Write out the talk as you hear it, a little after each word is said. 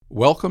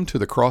Welcome to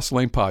the Cross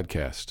Lane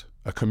Podcast,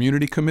 a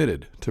community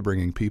committed to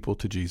bringing people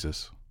to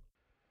Jesus.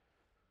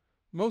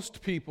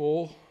 Most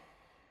people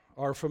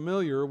are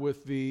familiar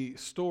with the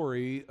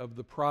story of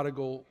the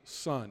prodigal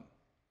son.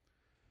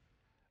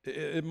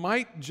 It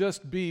might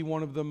just be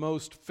one of the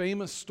most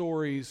famous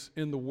stories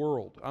in the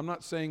world. I'm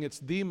not saying it's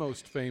the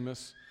most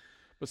famous,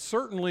 but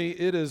certainly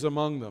it is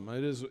among them.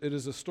 It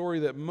is a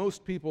story that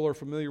most people are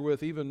familiar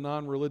with, even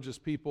non-religious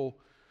people.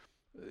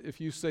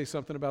 If you say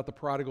something about the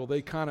prodigal,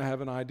 they kind of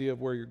have an idea of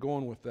where you're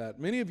going with that.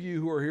 Many of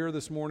you who are here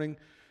this morning,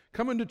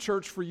 coming to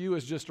church for you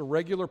is just a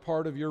regular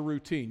part of your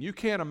routine. You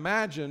can't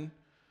imagine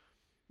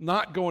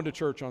not going to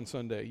church on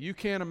Sunday. You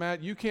can't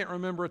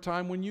remember a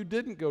time when you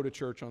didn't go to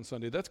church on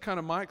Sunday. That's kind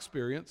of my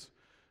experience.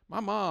 My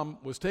mom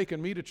was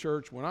taking me to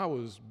church when I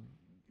was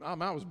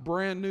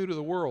brand new to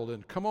the world,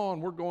 and come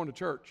on, we're going to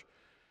church.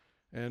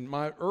 And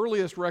my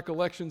earliest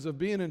recollections of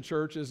being in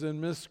church is in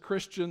Miss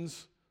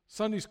Christian's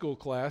Sunday school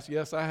class.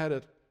 Yes, I had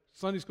a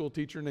Sunday school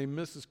teacher named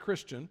Mrs.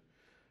 Christian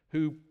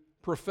who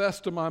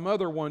professed to my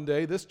mother one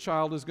day, this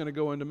child is going to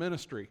go into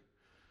ministry.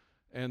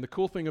 And the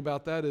cool thing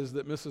about that is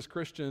that Mrs.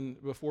 Christian,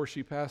 before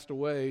she passed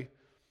away,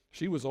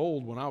 she was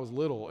old when I was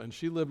little, and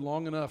she lived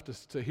long enough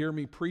to hear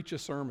me preach a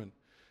sermon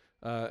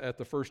at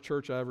the first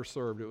church I ever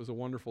served. It was a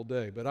wonderful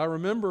day. But I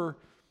remember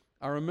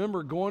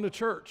going to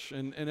church,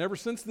 and ever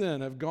since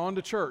then I've gone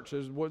to church.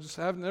 There just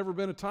haven't ever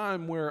been a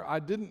time where I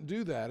didn't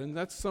do that, and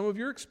that's some of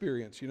your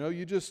experience. You know,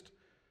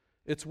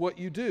 it's what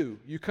you do.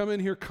 You come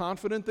in here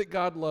confident that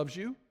God loves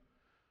you.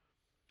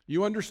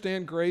 You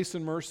understand grace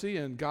and mercy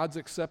and God's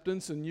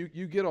acceptance, and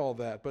you get all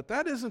that. But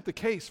that isn't the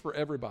case for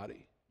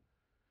everybody.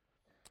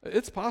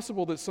 It's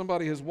possible that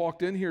somebody has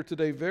walked in here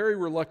today very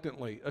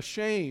reluctantly,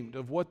 ashamed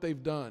of what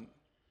they've done,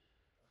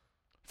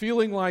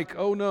 feeling like,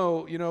 oh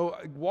no,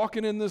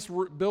 walking in this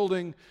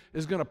building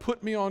is going to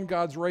put me on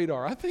God's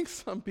radar. I think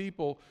some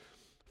people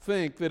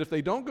think that if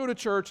they don't go to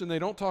church and they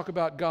don't talk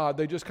about God,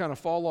 they just kind of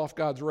fall off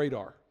God's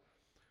radar.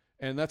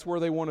 And that's where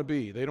they want to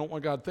be. They don't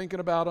want God thinking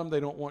about them. They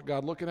don't want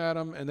God looking at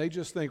them. And they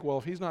just think, well,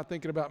 if he's not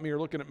thinking about me or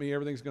looking at me,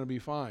 everything's going to be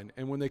fine.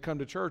 And when they come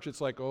to church,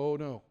 it's like, oh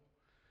no,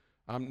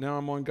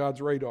 I'm on God's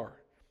radar.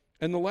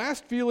 And the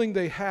last feeling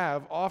they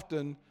have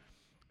often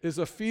is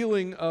a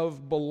feeling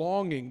of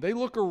belonging. They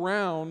look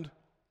around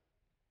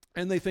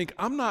and they think,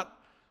 I'm not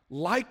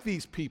like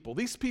these people.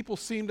 These people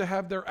seem to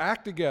have their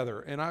act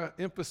together. And I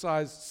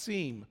emphasize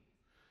seem.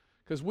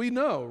 Because we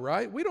know,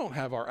 right? We don't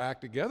have our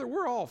act together.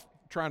 We're all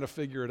trying to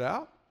figure it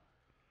out.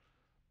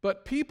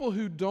 But people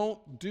who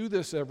don't do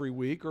this every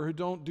week or who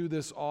don't do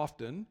this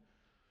often,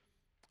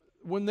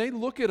 when they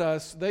look at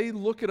us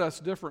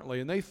differently.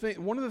 And they think,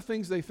 one of the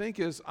things they think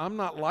is, I'm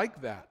not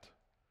like that.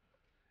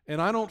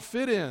 And I don't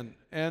fit in.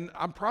 And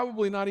I'm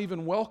probably not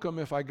even welcome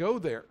if I go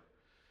there.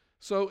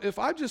 So if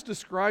I just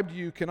described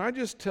you, can I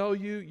just tell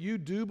you, you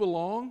do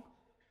belong?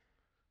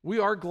 We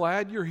are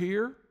glad you're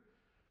here.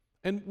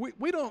 And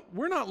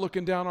we're not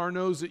looking down our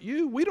nose at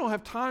you. We don't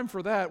have time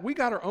for that. We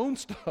got our own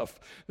stuff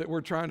that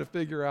we're trying to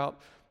figure out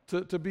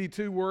to be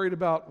too worried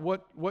about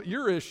what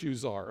your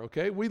issues are,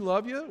 okay? We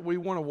love you. We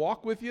want to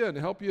walk with you and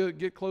help you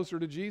get closer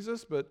to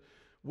Jesus, but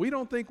we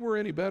don't think we're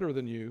any better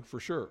than you, for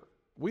sure.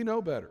 We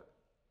know better.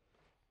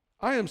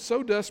 I am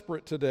so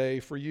desperate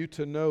today for you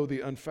to know the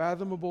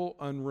unfathomable,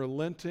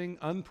 unrelenting,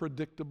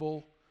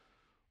 unpredictable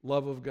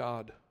love of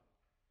God.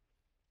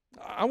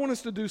 I want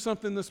us to do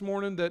something this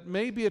morning that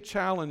may be a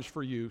challenge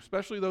for you,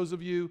 especially those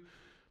of you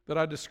that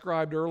I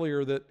described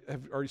earlier that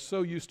are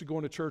so used to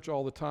going to church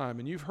all the time.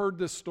 And you've heard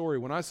this story.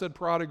 When I said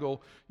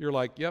prodigal, you're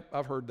like, yep,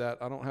 I've heard that.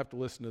 I don't have to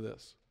listen to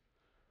this.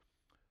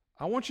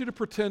 I want you to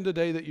pretend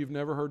today that you've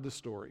never heard the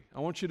story.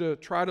 I want you to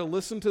try to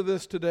listen to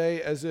this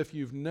today as if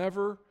you've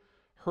never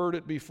heard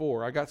it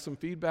before. I got some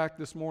feedback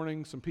this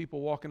morning, some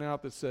people walking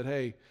out that said,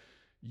 hey,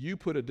 you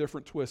put a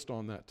different twist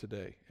on that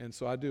today. And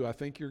so I do. I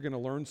think you're going to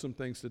learn some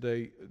things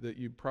today that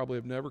you probably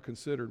have never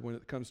considered when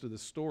it comes to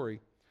this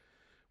story.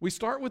 We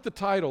start with the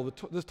title.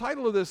 The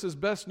title of this is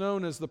best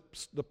known as the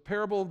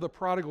parable of the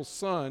prodigal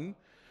son.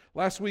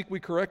 Last week we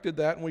corrected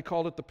that and we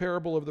called it the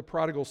parable of the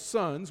prodigal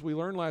sons. We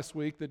learned last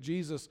week that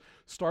Jesus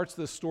starts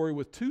this story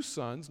with two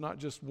sons, not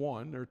just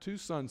one. There are two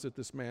sons that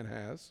this man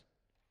has.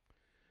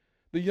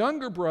 The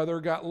younger brother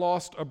got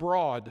lost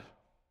abroad.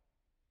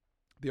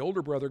 The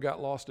older brother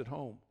got lost at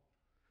home.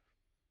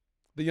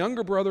 The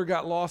younger brother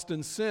got lost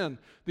in sin.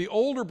 The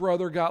older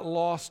brother got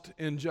lost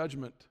in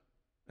judgment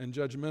and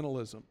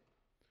judgmentalism.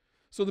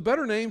 So the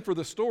better name for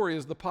the story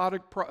is the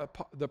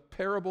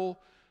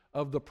parable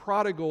of the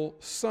prodigal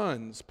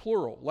sons,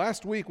 plural.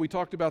 Last week we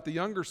talked about the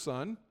younger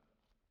son.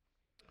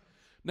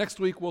 Next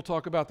week we'll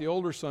talk about the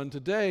older son.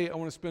 Today I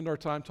want to spend our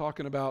time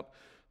talking about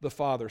the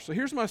father. So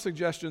here's my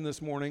suggestion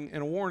this morning,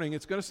 and a warning.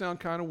 It's going to sound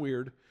kind of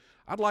weird.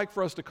 I'd like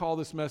for us to call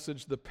this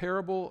message the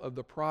parable of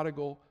the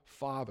prodigal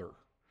father.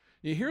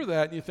 You hear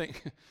that and you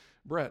think,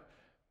 Brett,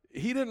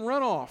 he didn't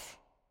run off.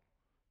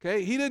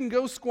 Okay, he didn't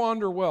go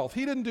squander wealth.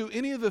 He didn't do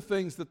any of the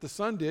things that the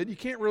son did. You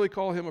can't really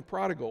call him a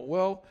prodigal.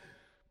 Well,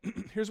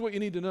 here's what you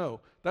need to know.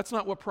 That's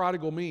not what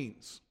prodigal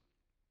means.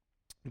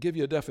 I'll give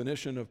you a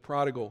definition of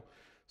prodigal.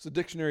 It's a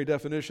dictionary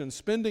definition.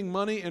 Spending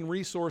money and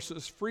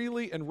resources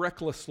freely and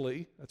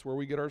recklessly. That's where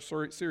we get our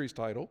series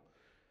title.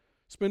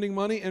 Spending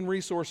money and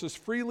resources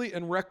freely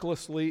and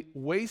recklessly,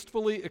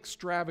 wastefully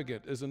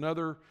extravagant is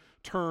another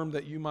term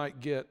that you might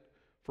get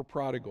for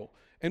prodigal.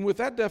 And with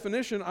that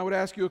definition, I would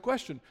ask you a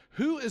question.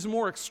 Who is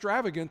more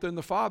extravagant than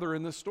the father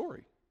in this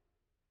story?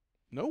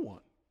 No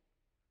one.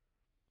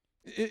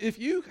 If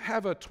you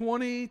have a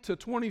 20 to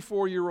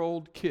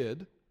 24-year-old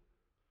kid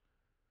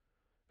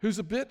who's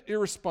a bit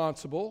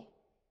irresponsible,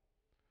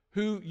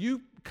 who you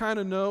kind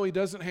of know he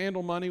doesn't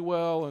handle money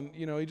well and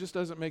he just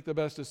doesn't make the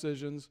best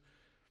decisions,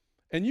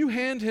 and you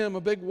hand him a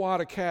big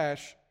wad of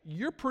cash,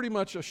 you're pretty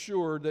much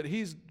assured that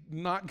he's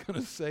not going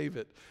to save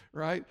it,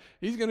 right?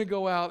 He's going to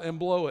go out and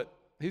blow it.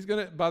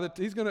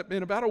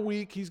 In about a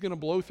week, he's going to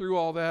blow through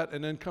all that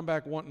and then come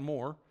back wanting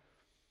more.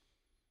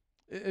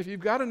 If you've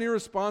got an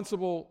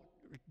irresponsible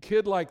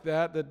kid like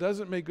that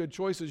doesn't make good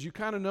choices, you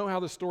kind of know how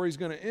the story's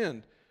going to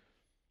end.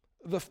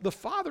 The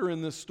father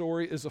in this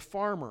story is a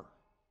farmer.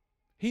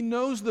 He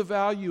knows the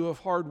value of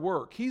hard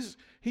work. He's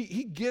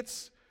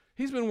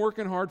been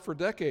working hard for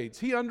decades.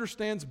 He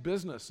understands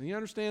business, and he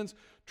understands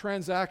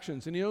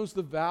transactions, and he knows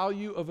the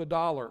value of a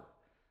dollar.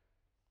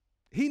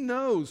 He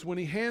knows when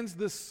he hands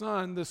this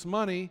son this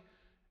money,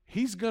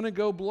 he's going to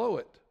go blow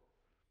it.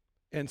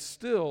 And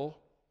still,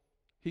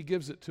 he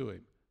gives it to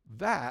him.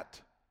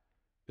 That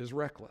is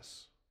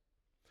reckless.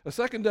 A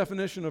second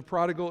definition of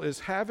prodigal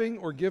is having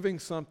or giving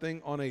something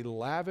on a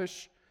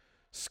lavish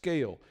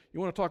scale. You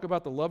want to talk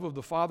about the love of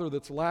the Father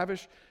that's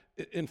lavish?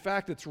 In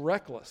fact, it's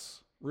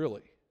reckless,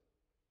 really.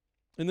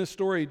 In this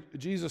story,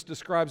 Jesus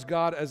describes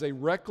God as a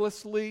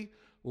recklessly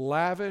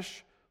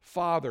lavish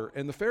Father.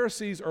 And the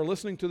Pharisees are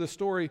listening to the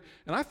story,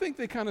 and I think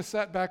they kind of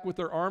sat back with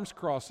their arms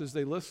crossed as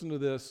they listened to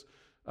this,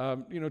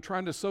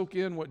 trying to soak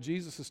in what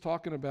Jesus is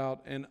talking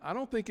about, and I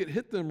don't think it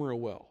hit them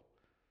real well.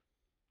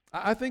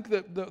 I think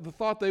that the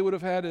thought they would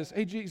have had is,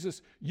 hey,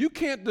 Jesus, you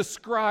can't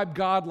describe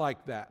God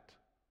like that.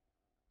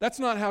 That's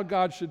not how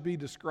God should be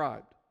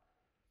described.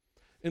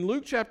 In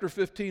Luke chapter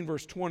 15,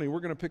 verse 20,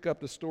 we're going to pick up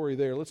the story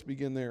there. Let's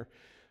begin there.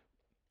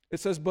 It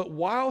says, but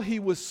while he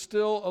was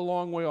still a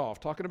long way off,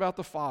 talking about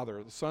the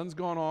father, the son's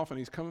gone off and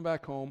he's coming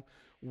back home,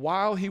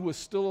 while he was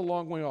still a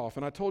long way off.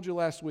 And I told you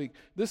last week,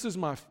 this is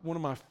one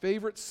of my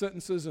favorite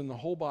sentences in the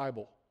whole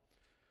Bible.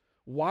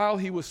 While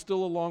he was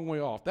still a long way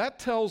off. That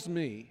tells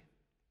me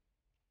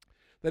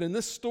that in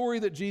this story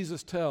that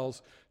Jesus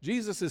tells,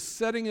 Jesus is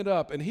setting it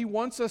up, and he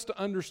wants us to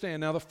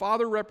understand. Now, the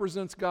Father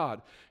represents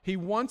God. He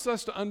wants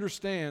us to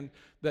understand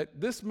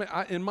that this,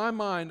 in my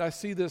mind, I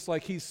see this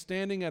like he's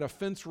standing at a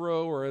fence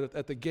row or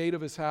at the gate of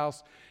his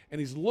house,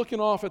 and he's looking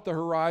off at the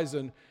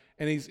horizon,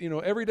 and he's,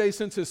 every day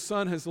since his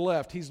son has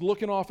left, he's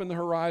looking off in the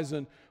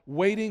horizon,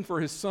 waiting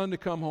for his son to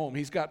come home.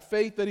 He's got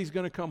faith that he's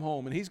going to come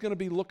home, and he's going to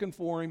be looking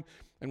for him.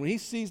 And when he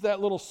sees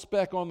that little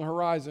speck on the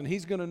horizon,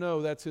 he's going to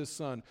know that's his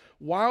son.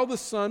 While the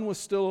son was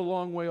still a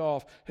long way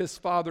off, his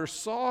father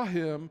saw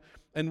him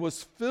and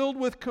was filled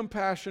with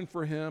compassion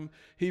for him.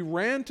 He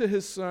ran to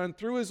his son,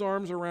 threw his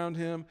arms around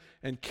him,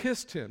 and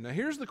kissed him. Now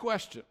here's the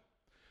question.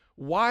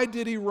 Why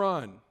did he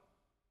run?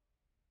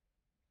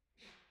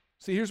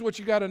 See, here's what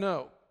you got to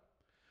know.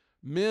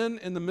 Men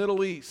in the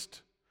Middle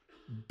East,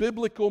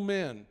 biblical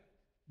men,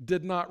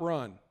 did not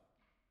run.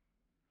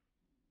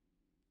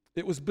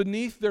 It was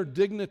beneath their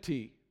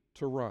dignity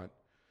to run.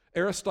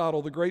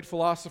 Aristotle, the great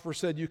philosopher,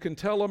 said, you can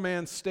tell a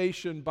man's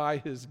station by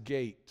his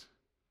gait.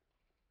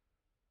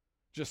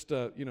 Just,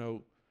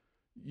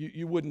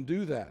 you wouldn't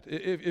do that.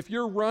 If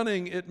you're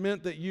running, it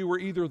meant that you were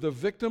either the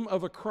victim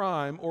of a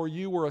crime or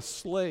you were a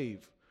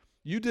slave.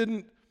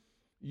 Men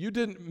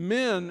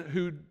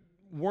who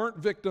weren't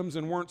victims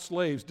and weren't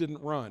slaves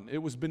didn't run. It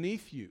was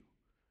beneath you.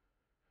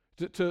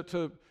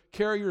 To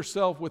carry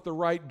yourself with the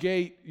right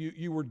gait,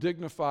 you were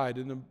dignified,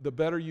 and the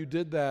better you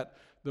did that,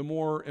 the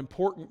more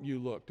important you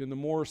looked, and the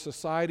more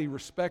society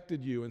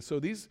respected you. And so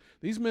these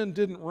men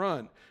didn't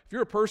run. If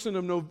you're a person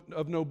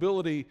of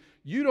nobility,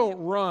 you don't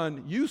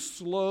run, you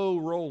slow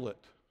roll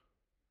it,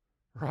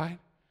 right?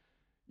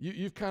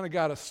 You've kind of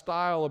got a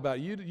style about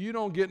it. You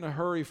don't get in a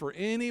hurry for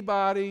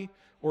anybody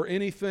or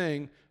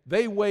anything.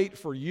 They wait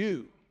for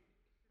you.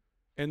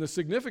 And the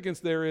significance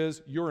there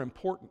is you're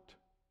important.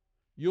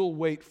 You'll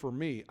wait for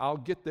me. I'll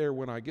get there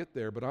when I get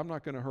there, but I'm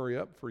not going to hurry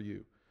up for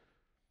you.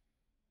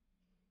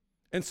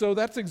 And so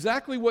that's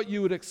exactly what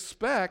you would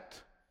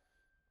expect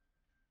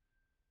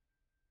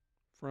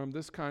from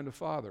this kind of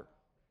father.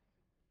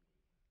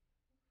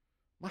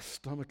 My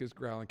stomach is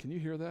growling. Can you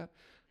hear that?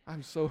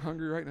 I'm so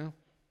hungry right now.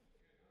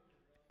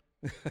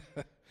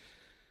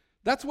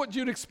 That's what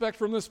you'd expect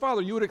from this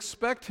father. You would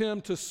expect him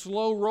to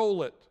slow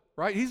roll it,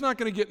 right? He's not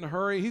going to get in a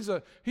hurry.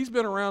 He's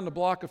been around the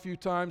block a few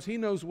times. He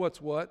knows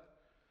what's what.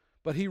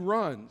 But he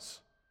runs.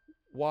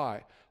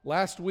 Why?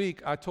 Last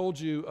week I told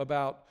you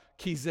about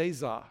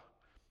kizezah.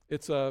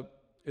 It's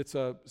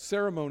a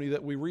ceremony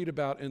that we read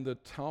about in the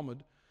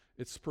Talmud.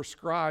 It's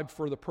prescribed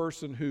for the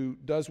person who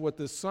does what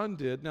this son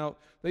did. Now,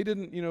 they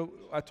didn't,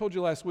 I told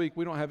you last week,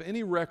 we don't have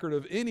any record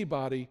of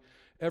anybody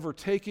ever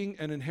taking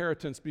an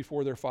inheritance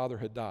before their father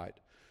had died.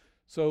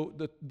 So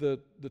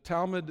the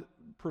Talmud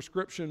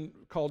prescription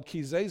called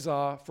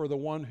kizezah for the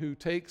one who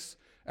takes,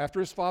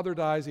 after his father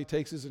dies, he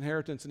takes his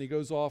inheritance and he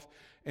goes off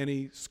and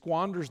he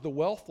squanders the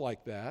wealth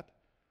like that.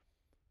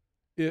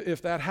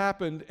 If that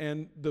happened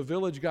and the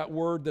village got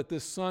word that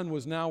this son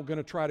was now going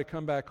to try to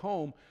come back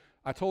home,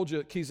 I told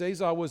you,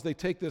 kizezah was they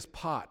take this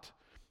pot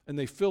and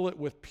they fill it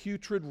with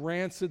putrid,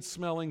 rancid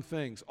smelling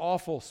things,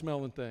 awful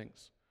smelling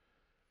things.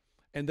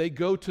 And they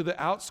go to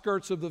the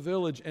outskirts of the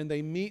village and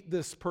they meet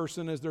this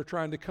person as they're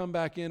trying to come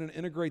back in and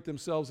integrate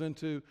themselves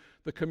into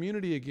the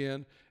community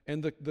again.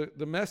 And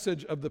the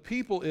message of the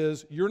people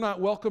is, you're not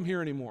welcome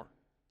here anymore.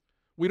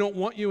 We don't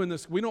want you in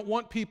this. We don't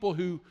want people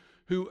who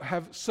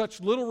have such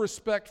little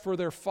respect for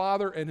their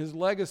father and his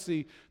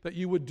legacy that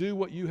you would do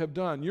what you have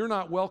done. You're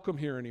not welcome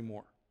here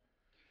anymore.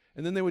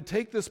 And then they would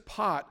take this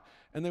pot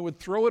and they would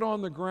throw it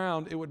on the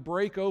ground. It would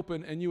break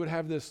open and you would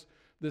have this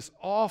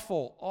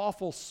awful,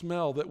 awful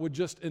smell that would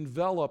just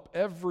envelop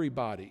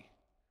everybody.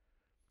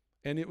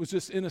 And it was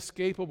just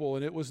inescapable.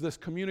 And it was this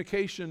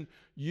communication,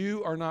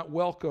 you are not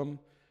welcome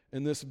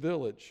in this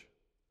village.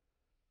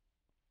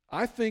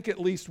 I think at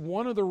least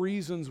one of the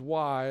reasons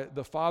why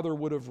the father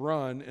would have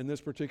run in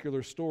this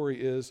particular story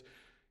is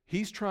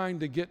he's trying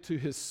to get to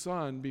his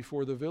son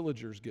before the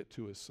villagers get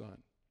to his son.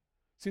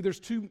 See, there's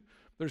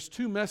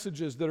two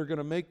messages that are going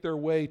to make their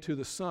way to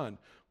the son.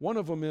 One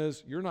of them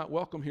is, you're not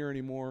welcome here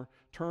anymore.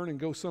 Turn and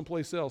go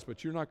someplace else,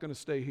 but you're not going to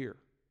stay here.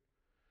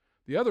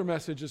 The other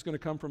message is going to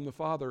come from the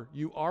father.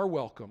 You are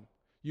welcome.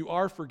 You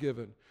are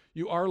forgiven.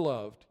 You are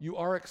loved. You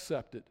are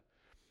accepted.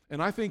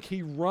 And I think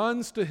he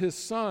runs to his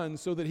son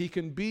so that he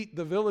can beat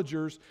the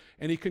villagers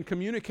and he can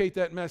communicate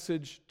that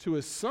message to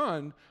his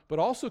son, but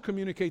also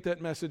communicate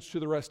that message to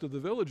the rest of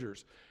the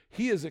villagers.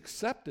 He is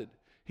accepted.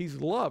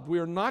 He's loved. We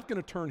are not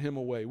going to turn him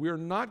away. We are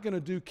not going to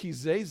do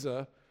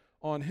kizezah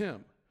on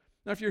him.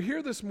 Now, if you're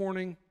here this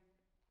morning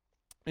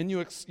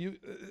and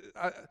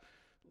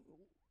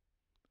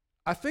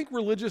I think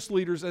religious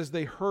leaders, as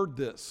they heard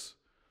this,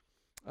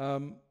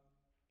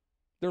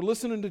 they're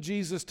listening to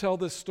Jesus tell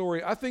this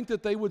story. I think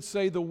that they would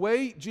say the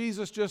way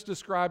Jesus just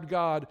described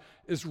God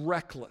is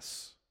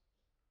reckless.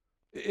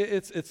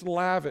 It's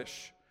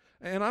lavish.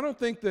 And I don't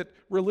think that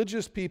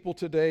religious people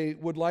today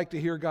would like to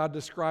hear God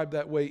described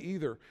that way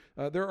either.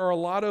 There are a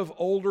lot of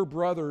older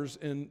brothers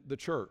in the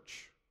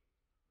church.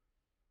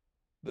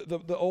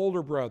 The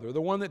older brother, the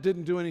one that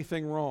didn't do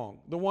anything wrong,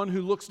 the one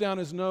who looks down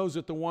his nose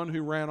at the one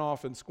who ran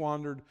off and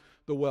squandered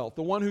the wealth,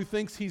 the one who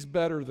thinks he's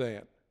better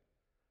than.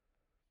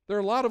 There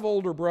are a lot of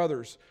older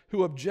brothers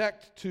who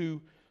object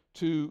to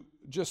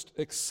just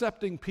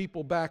accepting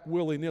people back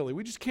willy-nilly.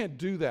 We just can't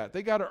do that.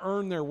 They got to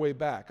earn their way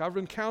back. I've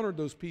encountered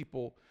those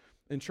people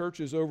in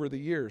churches over the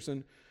years.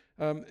 And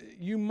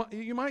you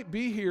might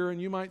be here and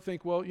you might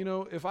think, well,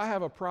 if I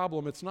have a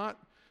problem, it's not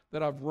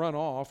that I've run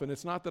off and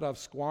it's not that I've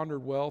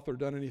squandered wealth or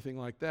done anything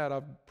like that.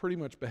 I've pretty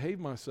much behaved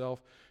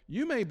myself.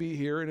 You may be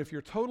here, and if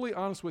you're totally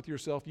honest with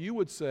yourself, you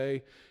would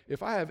say,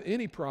 if I have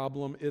any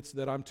problem, it's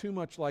that I'm too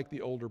much like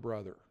the older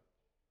brother.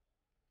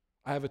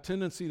 I have a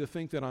tendency to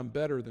think that I'm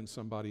better than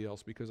somebody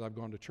else because I've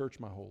gone to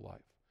church my whole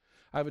life.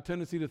 I have a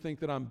tendency to think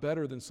that I'm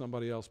better than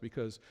somebody else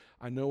because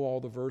I know all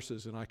the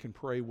verses and I can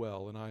pray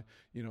well and I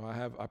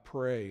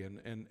pray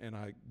and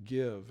I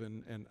give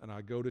and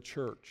I go to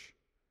church.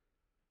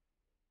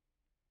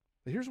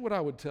 But here's what I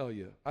would tell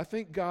you. I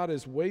think God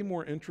is way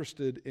more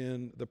interested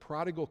in the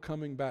prodigal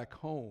coming back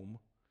home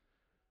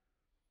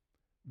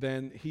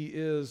than he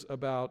is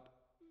about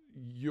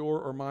your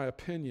or my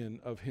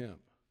opinion of him.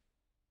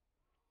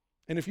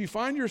 And if you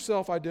find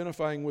yourself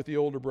identifying with the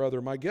older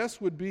brother, my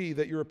guess would be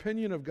that your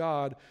opinion of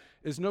God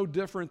is no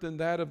different than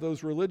that of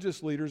those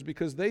religious leaders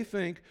because they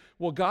think,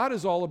 well, God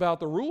is all about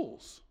the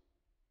rules.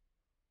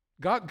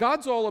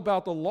 God's all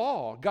about the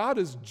law. God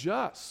is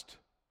just.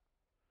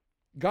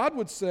 God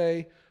would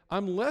say,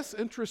 I'm less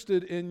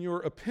interested in your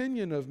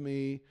opinion of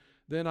me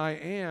than I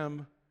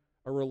am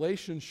a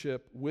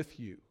relationship with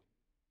you.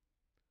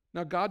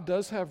 Now, God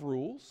does have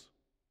rules.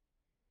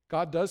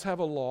 God does have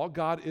a law.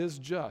 God is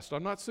just.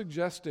 I'm not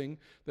suggesting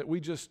that we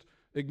just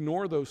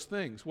ignore those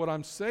things. What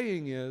I'm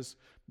saying is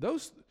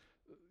those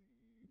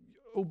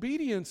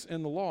obedience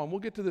in the law, and we'll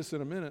get to this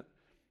in a minute,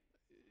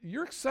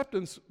 your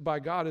acceptance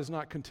by God is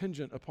not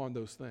contingent upon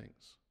those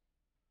things.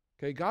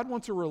 Okay, God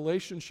wants a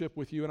relationship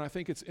with you, and I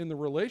think it's in the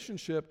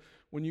relationship,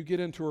 when you get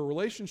into a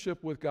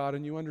relationship with God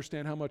and you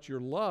understand how much you're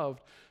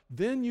loved,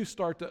 then you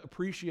start to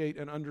appreciate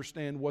and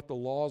understand what the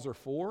laws are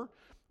for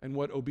and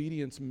what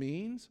obedience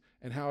means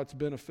and how it's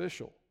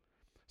beneficial.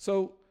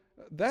 So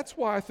that's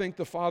why I think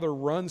the father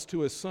runs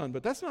to his son,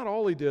 but that's not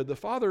all he did. The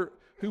father,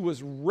 who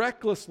was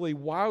recklessly,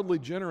 wildly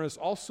generous,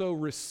 also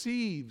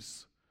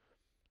receives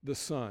the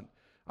son.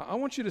 I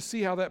want you to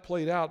see how that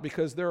played out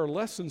because there are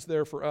lessons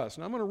there for us.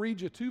 And I'm going to read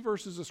you 2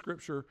 verses of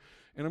Scripture,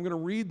 and I'm going to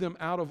read them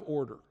out of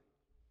order.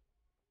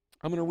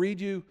 I'm going to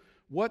read you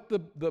what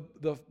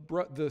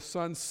the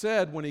son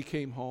said when he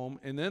came home,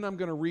 and then I'm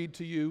going to read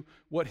to you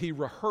what he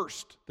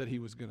rehearsed that he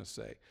was going to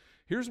say.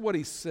 Here's what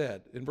he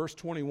said in verse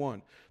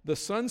 21. The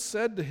son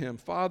said to him,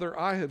 Father,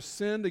 I have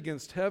sinned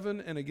against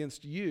heaven and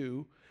against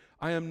you.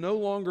 I am no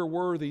longer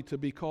worthy to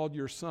be called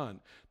your son.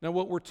 Now,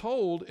 what we're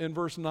told in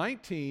verse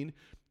 19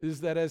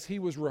 is that as he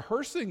was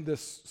rehearsing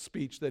this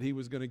speech that he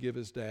was going to give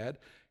his dad,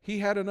 he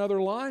had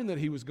another line that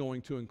he was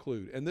going to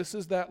include. And this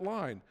is that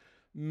line,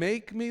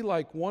 make me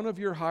like one of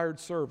your hired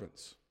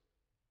servants.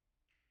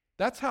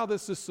 That's how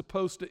this is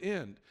supposed to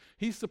end.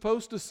 He's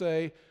supposed to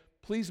say,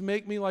 please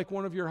make me like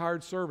one of your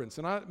hired servants.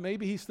 And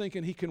maybe he's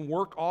thinking he can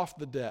work off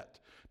the debt.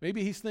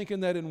 Maybe he's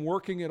thinking that in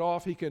working it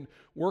off, he can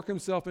work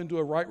himself into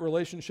a right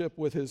relationship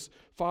with his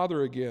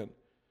father again.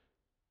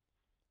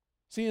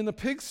 See, in the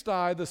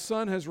pigsty, the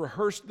son has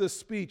rehearsed this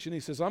speech, and he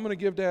says, I'm going to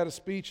give Dad a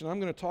speech, and I'm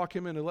going to talk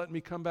him into letting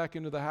me come back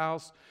into the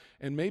house,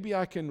 and maybe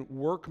I can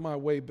work my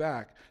way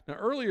back. Now,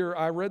 earlier,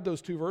 I read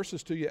those two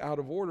verses to you out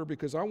of order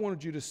because I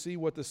wanted you to see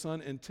what the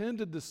son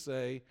intended to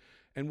say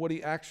and what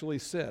he actually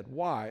said.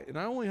 Why? And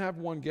I only have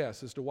one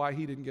guess as to why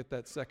he didn't get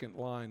that second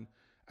line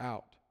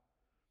out.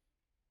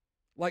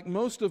 Like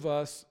most of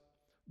us,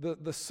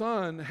 the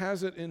son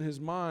has it in his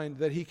mind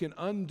that he can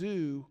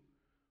undo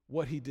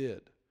what he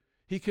did.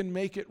 He can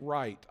make it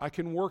right. I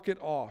can work it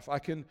off. I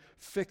can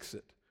fix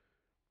it.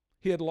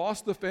 He had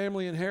lost the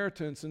family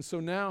inheritance, and so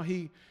now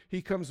he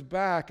comes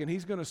back and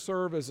he's going to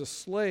serve as a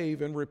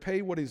slave and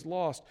repay what he's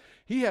lost.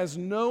 He has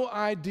no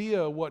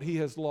idea what he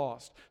has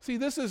lost. See,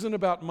 this isn't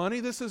about money.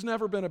 This has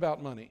never been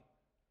about money.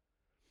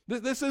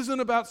 This isn't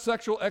about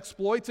sexual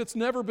exploits. It's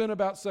never been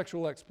about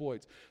sexual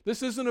exploits.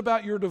 This isn't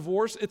about your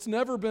divorce. It's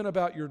never been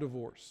about your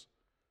divorce.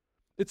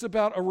 It's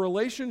about a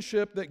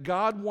relationship that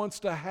God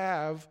wants to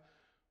have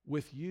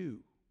with you.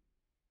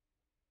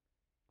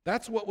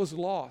 That's what was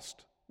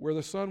lost where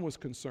the son was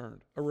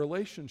concerned, a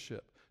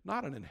relationship,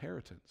 not an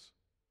inheritance.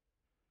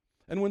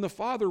 And when the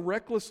father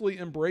recklessly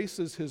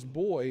embraces his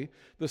boy,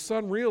 the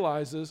son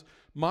realizes,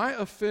 my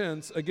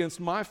offense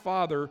against my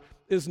father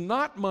is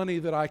not money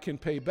that I can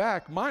pay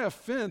back. My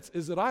offense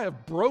is that I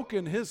have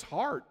broken his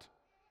heart.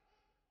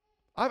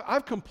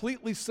 I've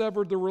completely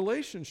severed the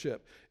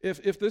relationship.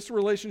 If this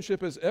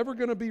relationship is ever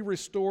going to be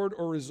restored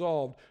or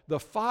resolved, the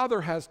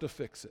father has to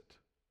fix it.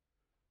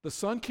 The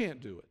son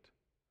can't do it.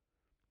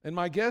 And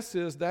my guess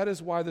is that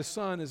is why the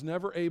son is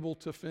never able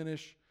to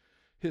finish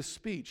his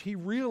speech. He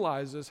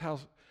realizes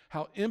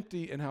how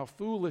empty and how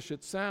foolish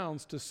it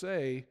sounds to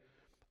say,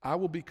 I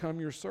will become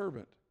your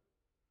servant.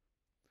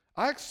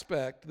 I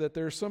expect that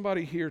there's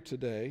somebody here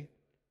today,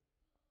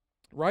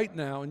 right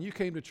now, and you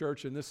came to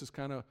church and this is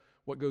kind of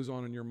what goes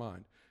on in your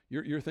mind.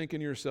 You're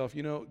thinking to yourself,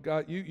 you know,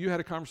 God, you had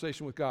a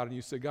conversation with God and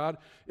you said, God,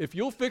 if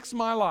you'll fix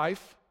my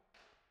life,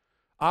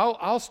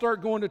 I'll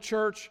start going to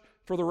church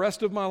for the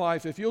rest of my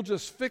life. If you'll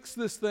just fix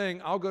this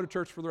thing, I'll go to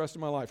church for the rest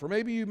of my life. Or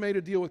maybe you made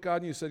a deal with God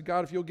and you said,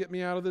 God, if you'll get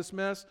me out of this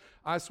mess,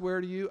 I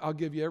swear to you, I'll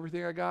give you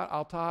everything I got.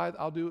 I'll tithe.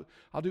 I'll do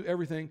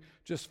everything.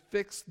 Just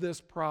fix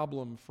this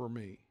problem for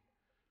me.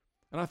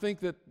 And I think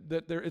that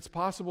it's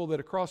possible that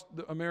across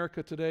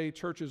America today,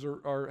 churches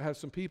have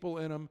some people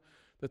in them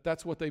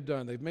that's what they've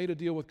done. They've made a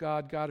deal with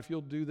God. God, if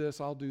you'll do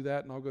this, I'll do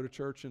that, and I'll go to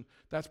church. And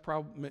that's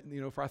probably,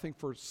 I think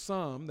for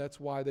some, that's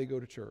why they go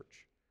to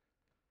church.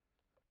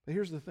 But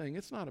here's the thing,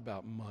 it's not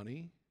about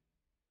money.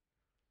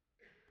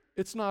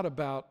 It's not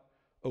about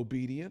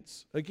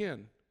obedience.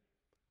 Again,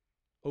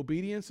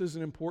 obedience is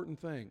an important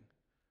thing,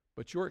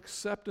 but your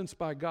acceptance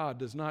by God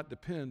does not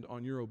depend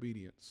on your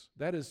obedience.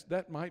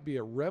 That might be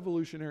a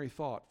revolutionary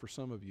thought for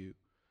some of you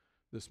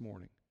this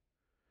morning.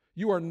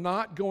 You are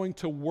not going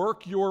to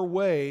work your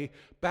way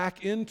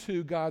back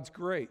into God's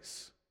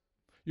grace.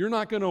 You're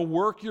not going to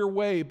work your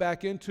way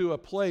back into a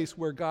place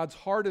where God's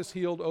heart is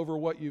healed over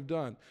what you've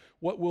done.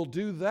 What will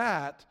do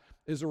that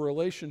is a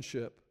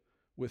relationship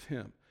with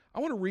Him. I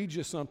want to read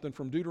you something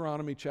from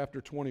Deuteronomy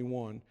chapter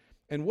 21,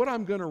 and what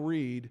I'm going to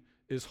read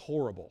is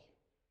horrible.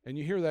 And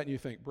you hear that and you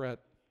think, Brett,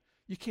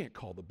 you can't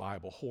call the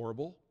Bible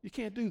horrible. You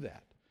can't do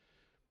that.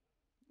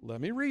 Let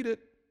me read it,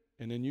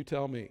 and then you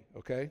tell me,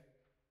 okay?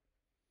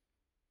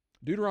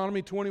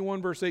 Deuteronomy 21,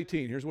 verse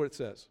 18, here's what it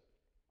says.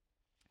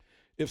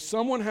 If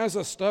someone has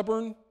a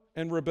stubborn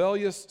and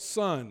rebellious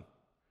son,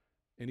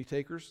 any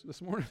takers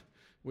this morning?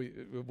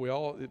 We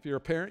all, if you're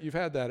a parent, you've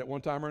had that at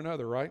one time or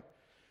another, right?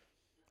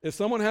 If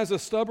someone has a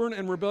stubborn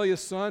and rebellious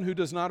son who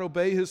does not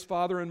obey his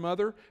father and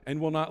mother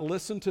and will not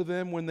listen to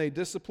them when they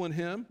discipline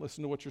him,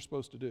 listen to what you're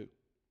supposed to do.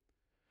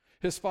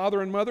 His father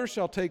and mother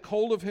shall take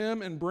hold of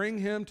him and bring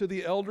him to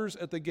the elders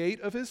at the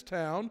gate of his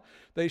town.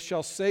 They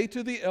shall say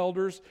to the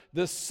elders,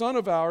 this son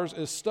of ours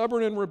is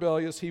stubborn and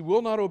rebellious. He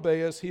will not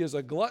obey us. He is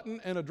a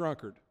glutton and a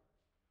drunkard.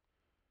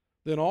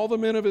 Then all the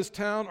men of his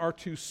town are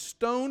to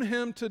stone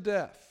him to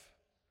death.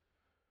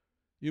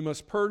 You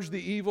must purge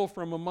the evil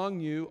from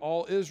among you.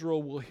 All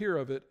Israel will hear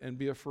of it and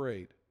be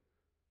afraid.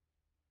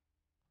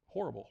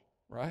 Horrible,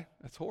 right?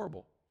 That's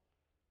horrible.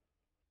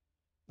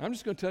 I'm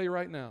just going to tell you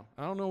right now.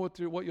 I don't know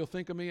what you'll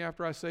think of me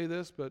after I say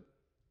this, but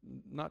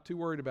not too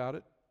worried about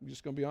it. I'm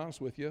just going to be honest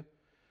with you.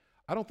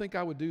 I don't think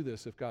I would do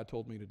this if God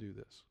told me to do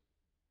this.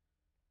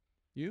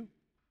 You?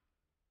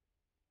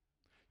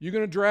 You're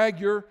going to drag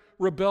your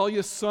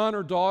rebellious son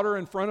or daughter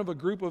in front of a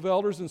group of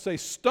elders and say,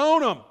 stone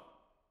them,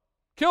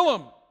 kill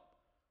them.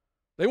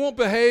 They won't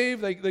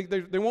behave.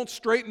 They won't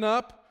straighten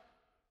up.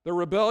 They're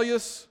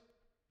rebellious.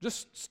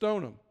 Just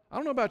stone them. I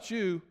don't know about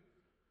you,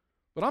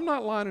 but I'm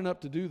not lining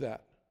up to do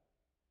that.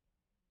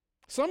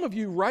 Some of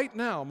you right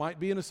now might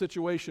be in a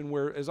situation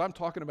where, as I'm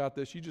talking about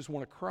this, you just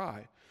want to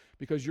cry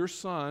because your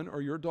son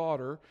or your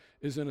daughter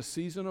is in a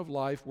season of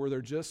life where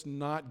they're just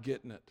not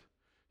getting it.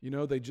 You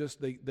know,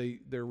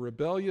 they're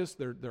rebellious,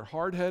 they're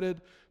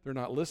hard-headed, they're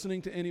not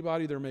listening to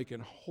anybody, they're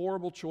making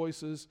horrible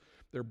choices,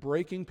 they're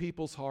breaking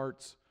people's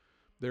hearts,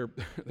 they're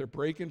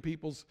breaking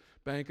people's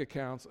bank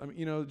accounts. I mean,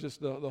 you know, just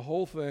the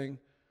whole thing.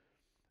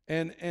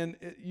 And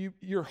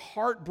your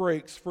heart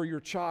breaks for your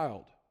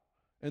child,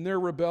 and they're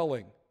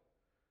rebelling.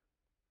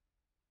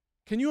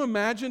 Can you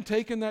imagine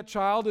taking that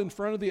child in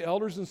front of the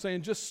elders and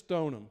saying, just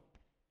stone him?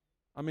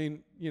 I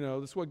mean, you know,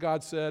 that's what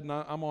God said, and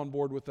I'm on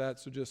board with that,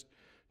 so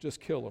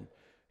just kill him.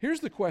 Here's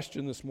the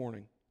question this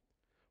morning.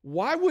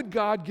 Why would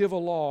God give a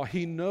law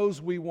he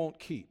knows we won't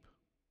keep?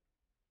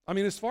 I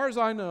mean, as far as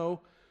I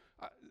know,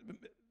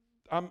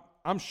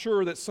 I'm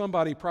sure that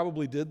somebody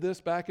probably did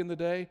this back in the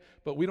day,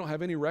 but we don't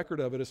have any record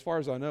of it. As far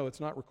as I know, it's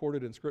not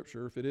recorded in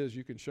Scripture. If it is,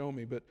 you can show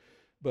me.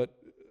 But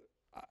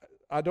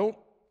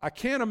I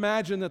can't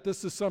imagine that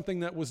this is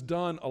something that was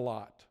done a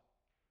lot,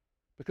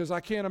 because I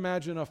can't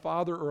imagine a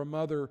father or a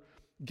mother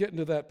getting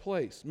to that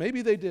place.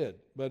 Maybe they did,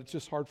 but it's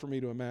just hard for me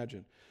to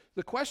imagine.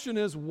 The question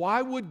is,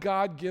 why would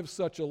God give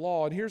such a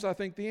law? And here's, I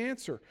think, the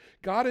answer.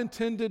 God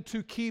intended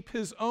to keep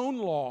his own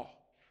law.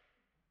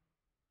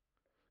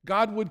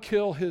 God would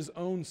kill his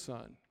own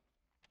son.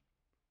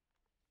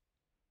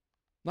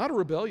 Not a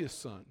rebellious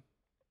son.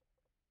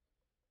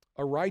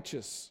 A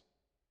righteous,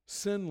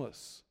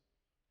 sinless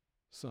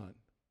son.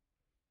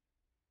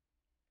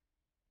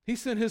 He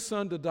sent his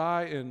son to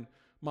die in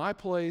my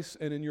place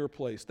and in your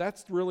place.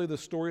 That's really the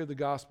story of the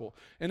gospel.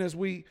 And as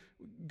we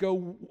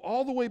go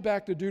all the way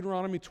back to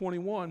Deuteronomy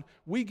 21,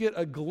 we get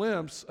a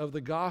glimpse of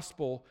the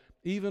gospel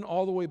even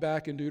all the way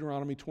back in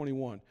Deuteronomy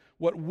 21.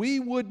 What we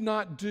would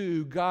not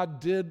do, God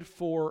did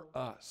for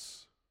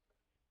us.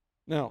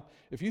 Now,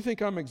 if you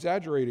think I'm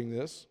exaggerating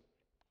this,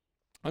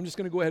 I'm just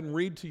going to go ahead and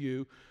read to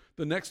you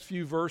the next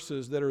few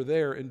verses that are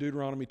there in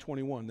Deuteronomy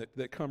 21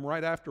 that come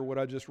right after what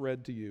I just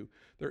read to you.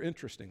 They're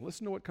interesting.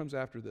 Listen to what comes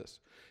after this.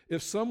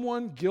 If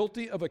someone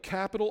guilty of a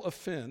capital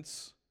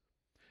offense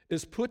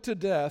is put to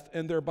death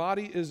and their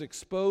body is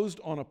exposed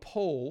on a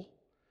pole,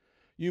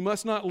 you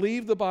must not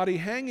leave the body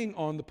hanging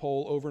on the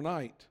pole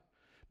overnight.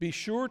 Be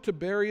sure to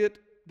bury it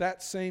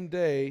that same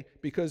day,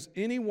 because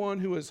anyone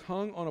who is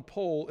hung on a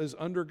pole is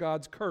under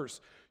God's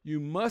curse. You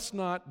must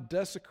not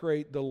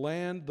desecrate the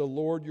land the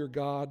Lord your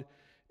God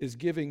is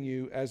giving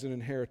you as an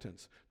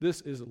inheritance.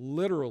 This is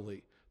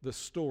literally the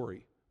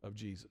story of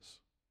Jesus.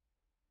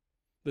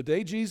 The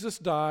day Jesus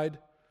died,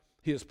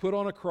 he is put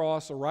on a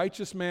cross. A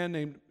righteous man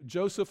named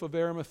Joseph of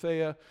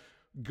Arimathea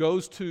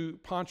goes to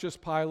Pontius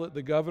Pilate,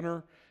 the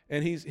governor,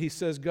 and he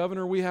says,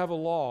 "Governor, we have a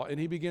law." And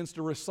he begins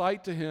to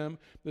recite to him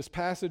this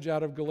passage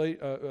out of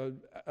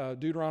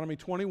Deuteronomy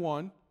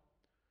 21.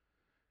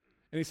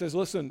 And he says,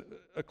 listen,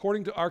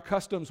 according to our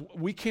customs,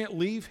 we can't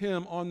leave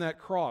him on that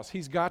cross.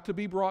 He's got to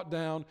be brought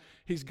down.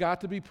 He's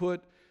got to be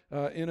put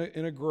in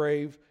a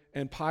grave.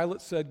 And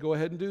Pilate said, go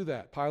ahead and do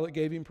that. Pilate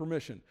gave him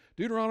permission.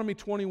 Deuteronomy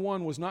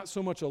 21 was not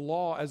so much a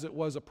law as it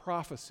was a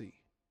prophecy.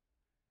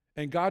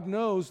 And God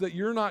knows that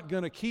you're not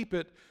going to keep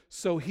it,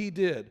 so he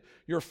did.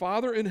 Your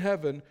Father in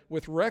heaven,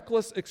 with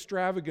reckless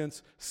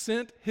extravagance,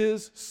 sent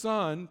his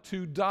Son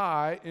to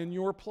die in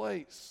your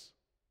place.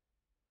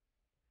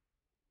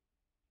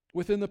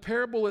 Within the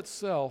parable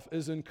itself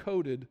is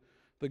encoded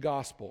the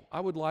gospel.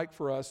 I would like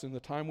for us, in the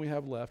time we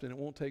have left, and it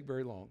won't take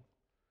very long,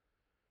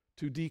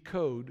 to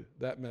decode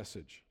that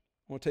message.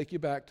 I want to take you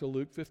back to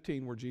Luke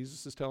 15, where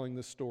Jesus is telling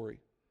this story.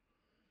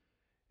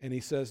 And he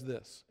says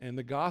this, and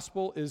the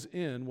gospel is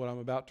in what I'm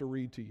about to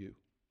read to you.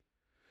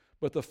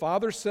 But the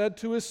father said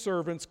to his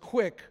servants,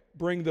 quick,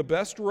 bring the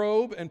best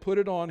robe and put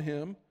it on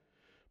him,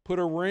 put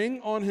a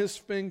ring on his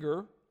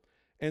finger,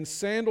 and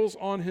sandals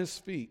on his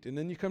feet. And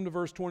then you come to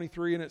verse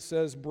 23 and it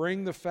says,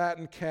 bring the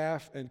fattened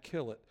calf and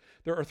kill it.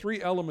 There are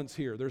three elements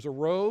here. There's a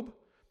robe,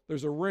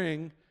 there's a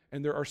ring,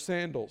 and there are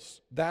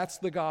sandals. That's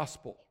the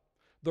gospel.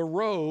 The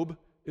robe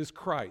is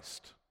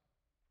Christ.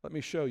 Let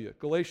me show you.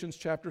 Galatians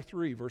chapter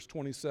 3, verse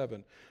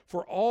 27.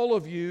 For all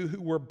of you who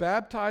were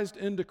baptized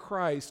into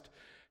Christ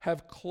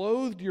have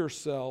clothed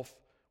yourself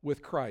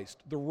with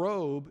Christ. The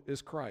robe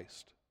is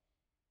Christ.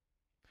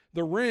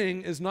 The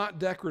ring is not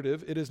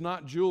decorative. It is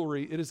not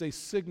jewelry. It is a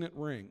signet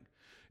ring.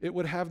 It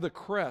would have the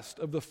crest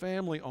of the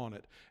family on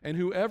it. And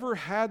whoever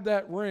had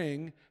that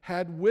ring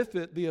had with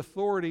it the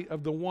authority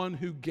of the one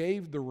who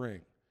gave the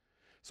ring.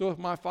 So if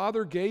my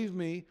father gave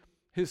me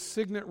his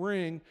signet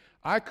ring,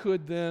 I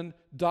could then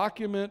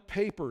document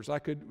papers.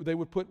 They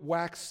would put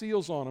wax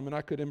seals on them, and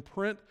I could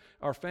imprint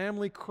our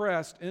family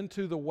crest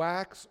into the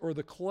wax or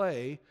the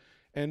clay,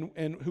 and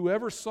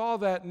whoever saw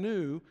that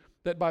knew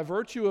that by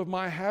virtue of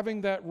my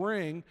having that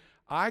ring,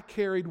 I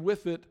carried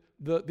with it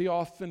the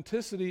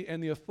authenticity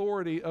and the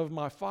authority of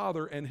my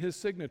father and his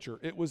signature.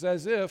 It was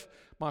as if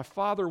my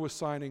father was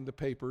signing the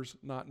papers,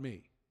 not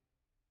me.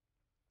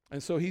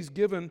 And so he's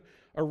given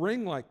a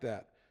ring like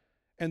that.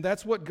 And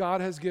that's what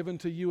God has given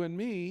to you and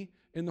me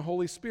in the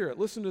Holy Spirit.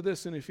 Listen to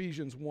this in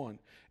Ephesians 1.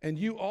 And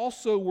you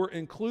also were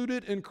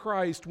included in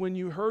Christ when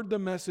you heard the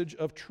message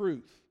of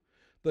truth,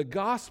 the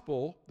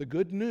gospel, the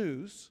good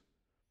news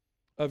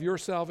of your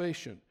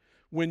salvation.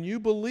 When you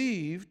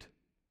believed,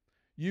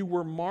 you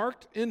were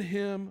marked in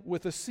him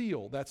with a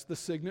seal. That's the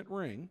signet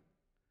ring,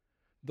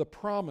 the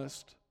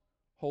promised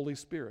Holy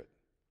Spirit.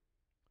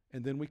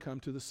 And then we come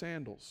to the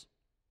sandals.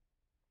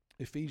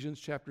 Ephesians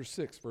chapter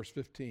 6, verse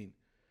 15.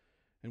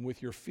 And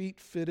with your feet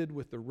fitted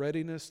with the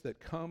readiness that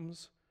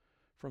comes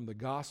from the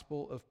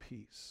gospel of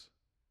peace.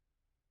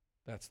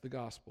 That's the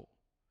gospel.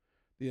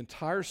 The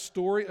entire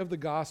story of the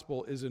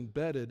gospel is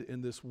embedded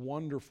in this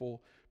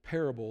wonderful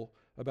parable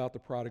about the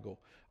prodigal.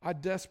 I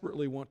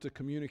desperately want to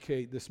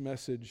communicate this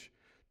message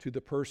to the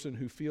person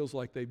who feels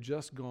like they've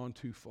just gone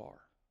too far.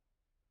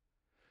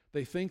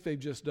 They think they've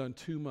just done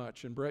too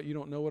much. And Brett, you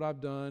don't know what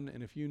I've done.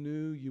 And if you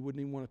knew, you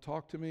wouldn't even want to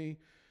talk to me.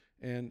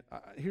 And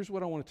here's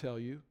what I want to tell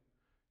you.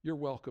 You're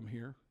welcome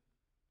here.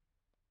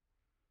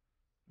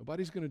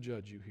 Nobody's going to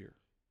judge you here.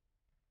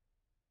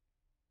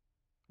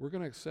 We're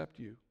going to accept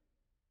you.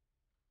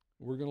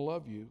 We're going to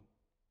love you.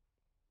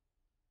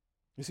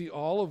 You see,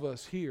 all of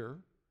us here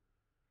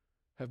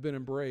have been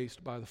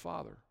embraced by the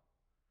Father.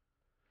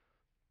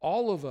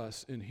 All of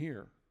us in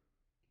here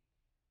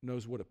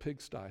knows what a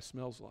pigsty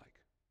smells like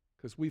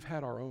because we've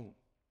had our own.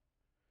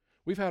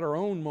 We've had our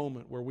own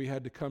moment where we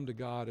had to come to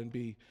God and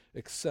be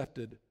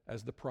accepted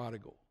as the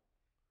prodigal.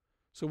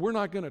 So we're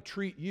not going to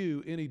treat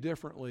you any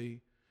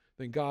differently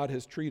than God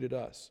has treated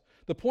us.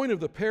 The point of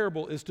the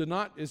parable is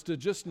to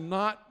just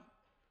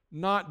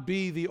not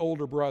be the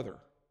older brother.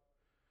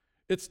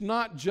 It's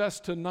not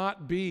just to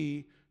not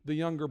be the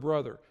younger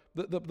brother.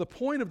 The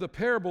point of the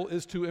parable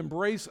is to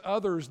embrace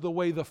others the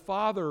way the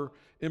Father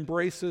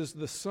embraces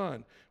the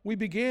Son. We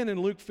began in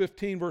Luke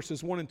 15,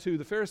 verses 1 and 2.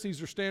 The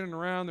Pharisees are standing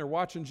around, they're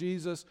watching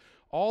Jesus.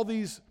 All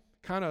these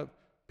kind of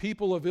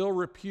people of ill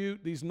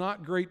repute, these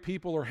not great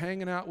people are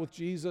hanging out with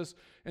Jesus.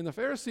 And the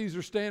Pharisees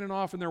are standing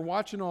off and they're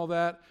watching all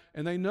that.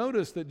 And they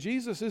notice that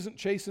Jesus isn't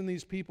chasing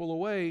these people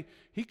away.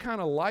 He kind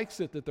of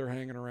likes it that they're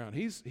hanging around.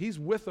 He's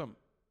with them.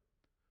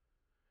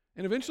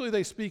 And eventually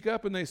they speak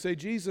up and they say,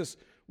 Jesus,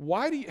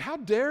 how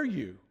dare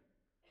you?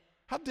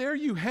 How dare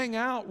you hang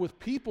out with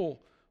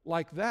people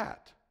like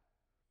that?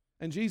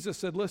 And Jesus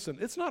said, listen,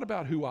 it's not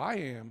about who I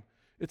am.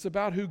 It's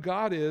about who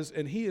God is,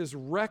 and he is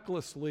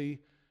recklessly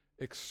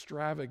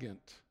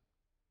extravagant.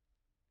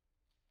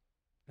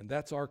 And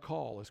that's our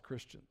call as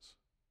Christians.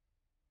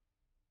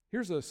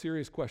 Here's a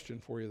serious question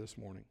for you this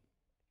morning.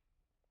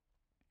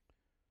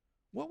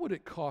 What would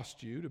it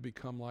cost you to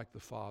become like the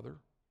Father?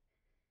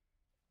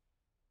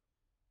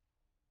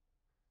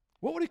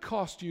 What would it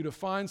cost you to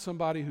find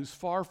somebody who's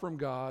far from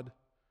God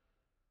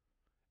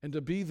and to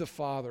be the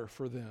Father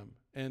for them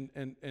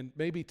and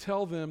maybe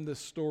tell them this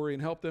story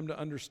and help them to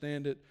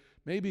understand it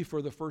maybe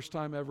for the first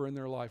time ever in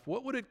their life?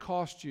 What would it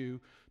cost you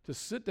to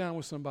sit down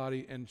with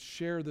somebody and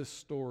share this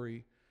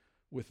story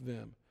with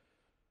them?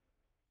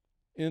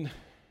 In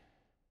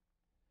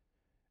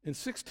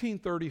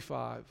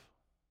 1635,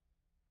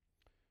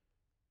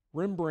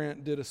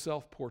 Rembrandt did a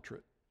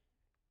self-portrait,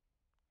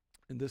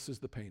 and this is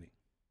the painting.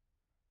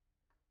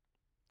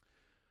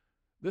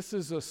 This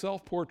is a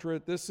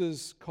self-portrait. This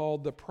is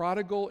called The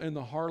Prodigal in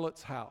the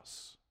Harlot's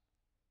House.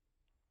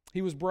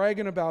 He was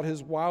bragging about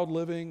his wild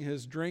living,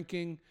 his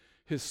drinking,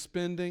 his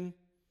spending.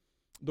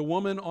 The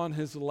woman on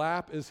his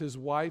lap is his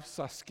wife,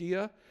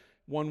 Saskia.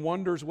 One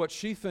wonders what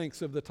she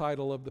thinks of the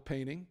title of the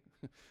painting,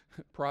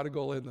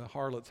 Prodigal in the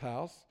Harlot's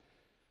House.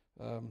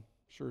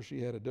 Sure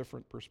she had a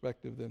different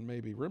perspective than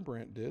maybe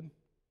Rembrandt did.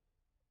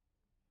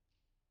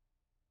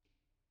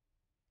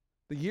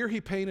 The year he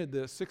painted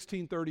this,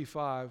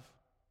 1635,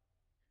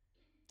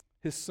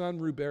 his son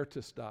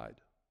Rubertus died.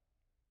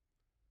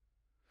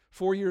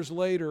 4 years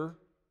later,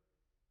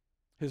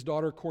 his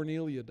daughter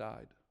Cornelia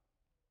died.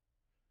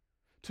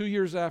 2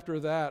 years after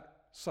that,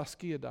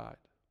 Saskia died,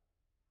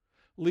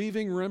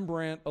 leaving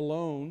Rembrandt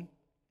alone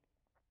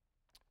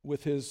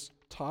with his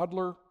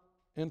toddler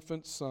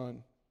infant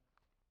son.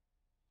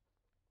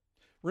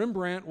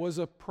 Rembrandt was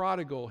a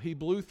prodigal. He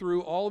blew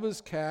through all of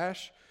his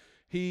cash.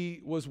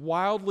 He was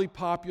wildly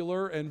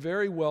popular and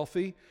very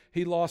wealthy.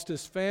 He lost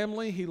his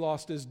family. He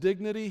lost his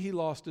dignity. He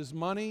lost his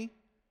money.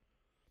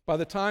 By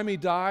the time he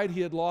died,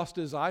 he had lost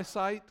his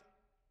eyesight.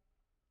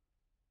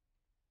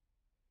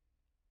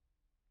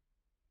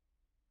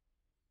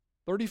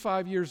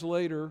 "35 years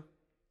later,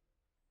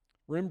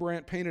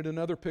 Rembrandt painted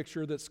another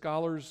picture that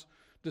scholars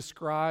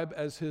describe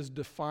as his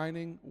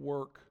defining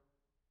work.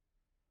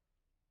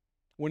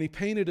 When he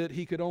painted it,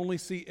 he could only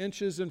see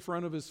inches in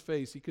front of his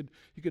face. He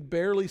could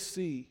barely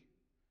see.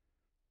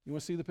 You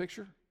want to see the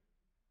picture?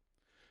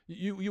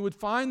 You would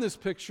find this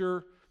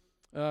picture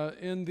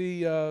in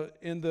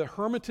the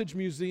Hermitage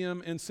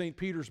Museum in St.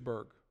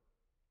 Petersburg,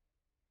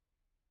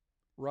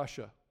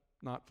 Russia,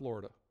 not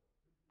Florida.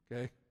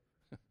 Okay?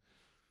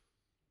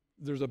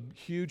 There's a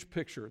huge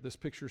picture. This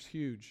picture's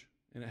huge,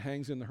 and it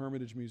hangs in the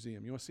Hermitage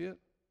Museum. You want to see it?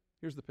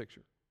 Here's the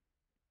picture.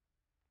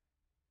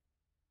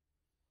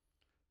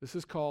 This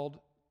is called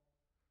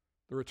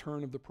The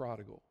Return of the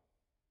Prodigal.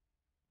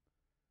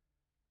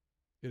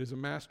 It is a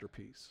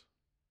masterpiece.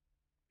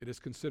 It is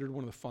considered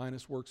one of the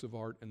finest works of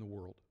art in the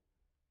world.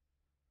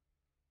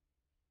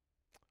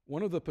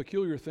 One of the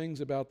peculiar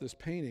things about this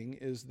painting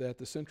is that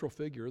the central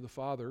figure, the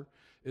father,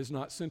 is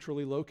not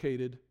centrally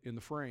located in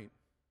the frame.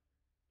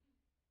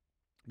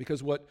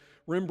 Because what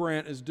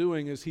Rembrandt is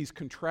doing is he's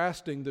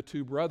contrasting the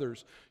two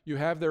brothers. You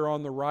have there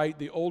on the right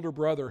the older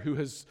brother who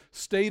has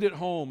stayed at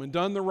home and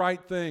done the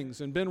right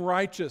things and been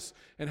righteous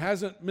and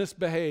hasn't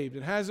misbehaved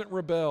and hasn't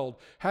rebelled,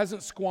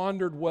 hasn't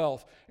squandered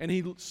wealth. And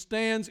he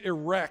stands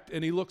erect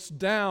and he looks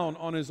down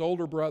on his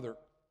older brother.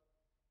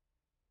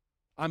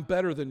 I'm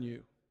better than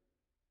you.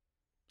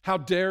 How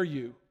dare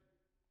you?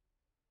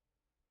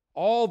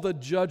 All the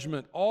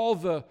judgment, all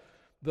the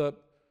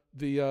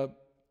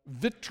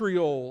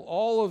vitriol,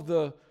 all of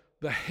the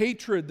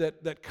hatred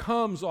that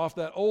comes off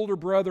that older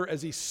brother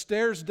as he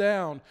stares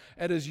down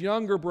at his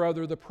younger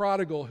brother, the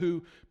prodigal,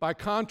 who, by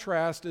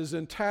contrast, is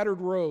in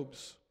tattered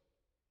robes.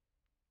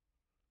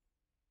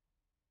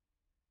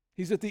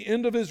 He's at the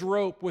end of his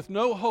rope with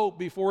no hope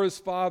before his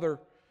father.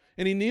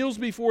 And he kneels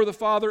before the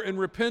Father in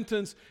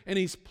repentance, and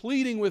he's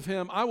pleading with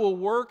him, I will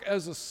work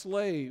as a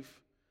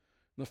slave.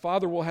 And the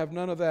Father will have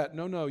none of that.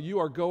 No, you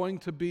are going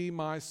to be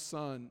my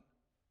son.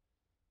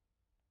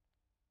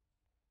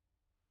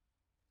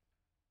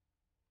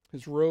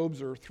 His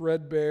robes are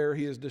threadbare.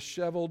 He is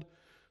disheveled.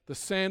 The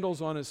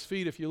sandals on his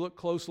feet, if you look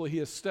closely, he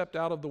has stepped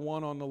out of the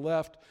one on the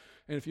left.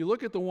 And if you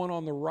look at the one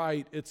on the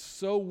right, it's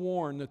so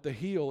worn that the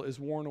heel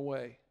is worn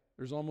away.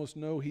 There's almost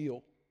no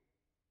heel.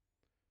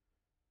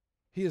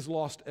 He has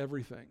lost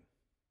everything.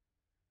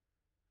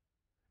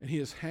 And he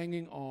is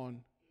hanging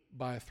on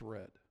by a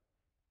thread.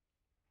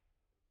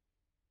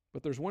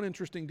 But there's one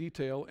interesting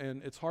detail,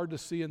 and it's hard to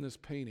see in this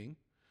painting.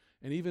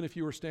 And even if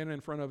you were standing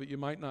in front of it, you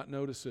might not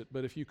notice it.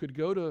 But if you could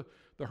go to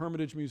the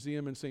Hermitage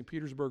Museum in St.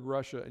 Petersburg,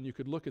 Russia, and you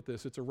could look at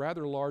this, it's a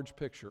rather large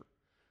picture.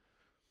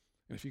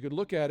 And if you could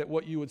look at it,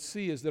 what you would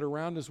see is that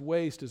around his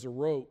waist is a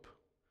rope.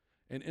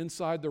 And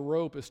inside the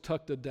rope is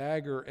tucked a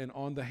dagger, and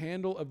on the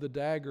handle of the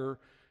dagger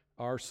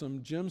are some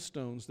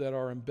gemstones that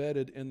are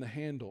embedded in the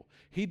handle.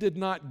 He did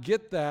not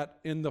get that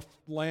in the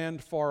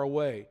land far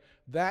away.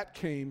 That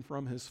came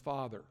from his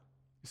father.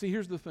 You see,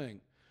 here's the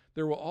thing.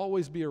 There will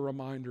always be a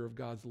reminder of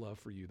God's love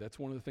for you. That's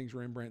one of the things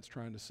Rembrandt's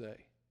trying to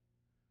say.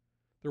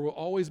 There will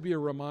always be a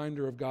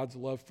reminder of God's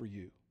love for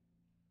you.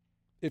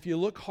 If you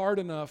look hard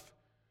enough,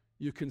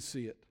 you can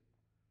see it.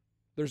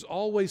 There's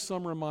always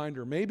some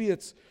reminder. Maybe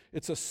it's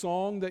a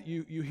song that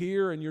you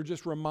hear and you're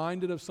just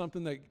reminded of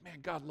something that, man,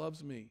 God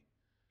loves me.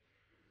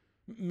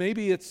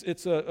 Maybe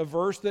it's a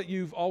verse that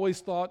you've always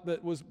thought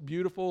that was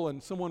beautiful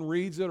and someone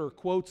reads it or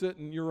quotes it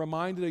and you're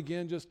reminded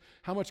again just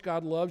how much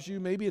God loves you.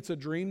 Maybe it's a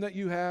dream that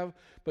you have,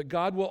 but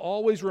God will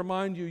always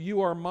remind you,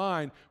 you are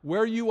mine.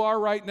 Where you are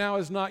right now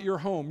is not your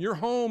home. Your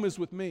home is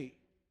with me.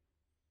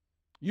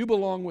 You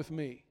belong with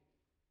me.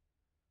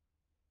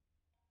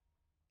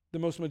 The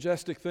most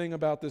majestic thing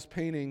about this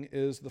painting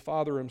is the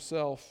Father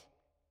himself.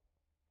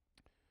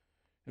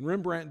 And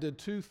Rembrandt did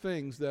two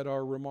things that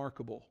are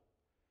remarkable.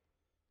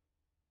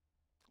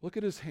 Look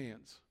at his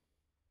hands.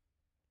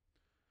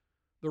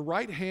 The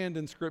right hand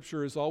in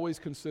Scripture is always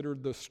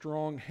considered the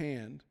strong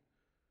hand.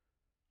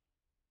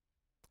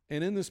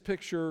 And in this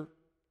picture,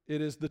 it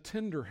is the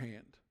tender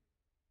hand.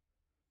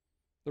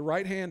 The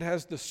right hand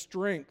has the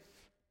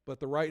strength, but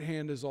the right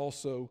hand is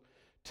also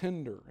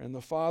tender. And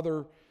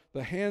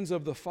the hands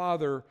of the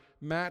Father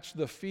match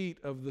the feet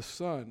of the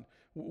Son.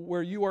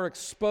 Where you are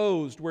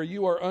exposed, where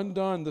you are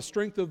undone, the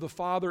strength of the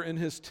Father in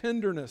his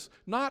tenderness,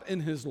 not in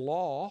his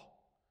law,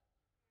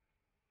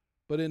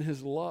 but in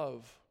his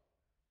love,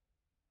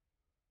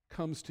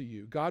 comes to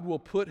you. God will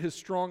put his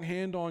strong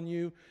hand on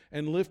you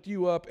and lift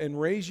you up and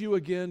raise you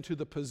again to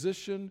the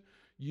position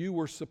you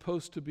were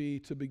supposed to be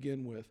to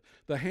begin with.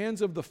 The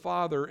hands of the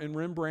Father in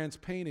Rembrandt's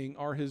painting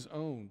are his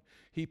own.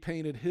 He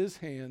painted his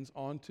hands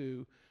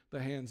onto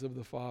the hands of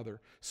the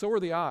Father. So are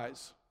the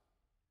eyes.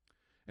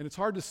 And it's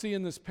hard to see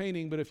in this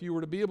painting, but if you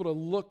were to be able to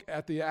look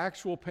at the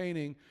actual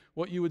painting,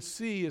 what you would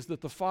see is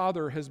that the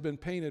Father has been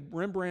painted.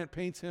 Rembrandt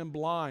paints him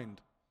blind.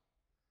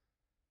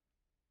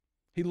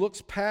 He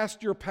looks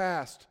past your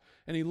past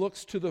and he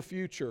looks to the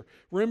future.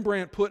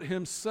 Rembrandt put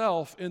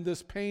himself in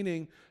this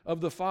painting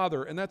of the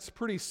Father, and that's a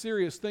pretty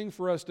serious thing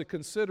for us to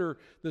consider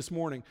this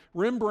morning.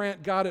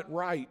 Rembrandt got it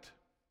right.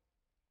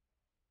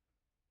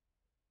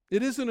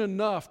 It isn't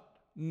enough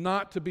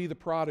not to be the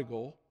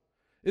prodigal.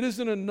 It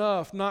isn't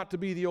enough not to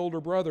be the older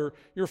brother.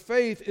 Your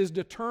faith is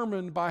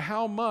determined by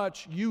how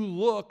much you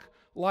look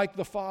like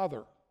the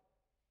Father.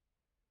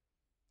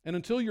 And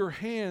until your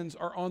hands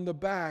are on the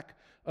back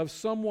of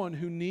someone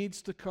who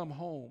needs to come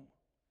home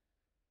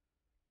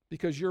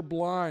because you're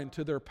blind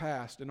to their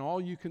past and all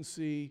you can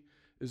see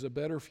is a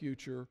better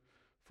future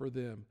for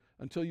them.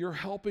 Until you're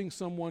helping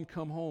someone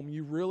come home,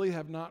 you really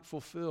have not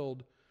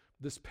fulfilled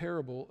this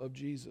parable of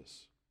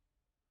Jesus.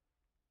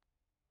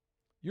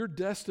 Your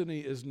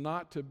destiny is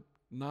not to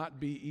not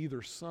be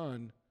either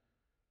son,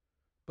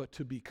 but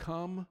to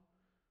become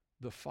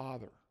the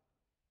Father.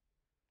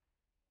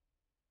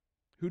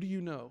 Who do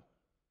you know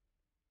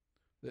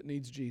that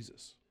needs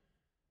Jesus?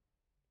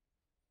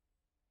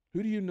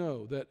 Who do you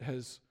know that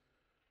has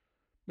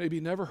maybe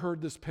never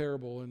heard this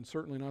parable, and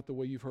certainly not the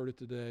way you've heard it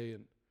today?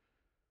 And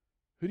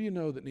who do you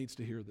know that needs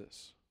to hear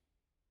this?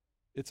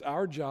 It's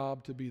our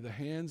job to be the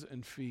hands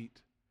and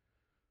feet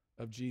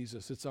of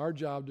Jesus. It's our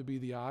job to be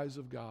the eyes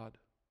of God,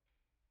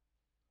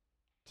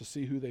 to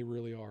see who they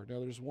really are. Now,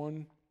 there's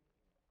one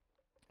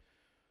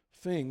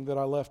thing that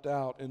I left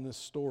out in this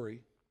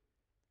story,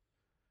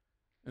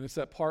 and it's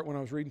that part when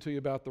I was reading to you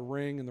about the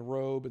ring and the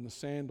robe and the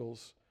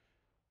sandals.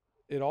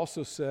 It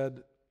also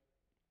said,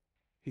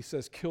 he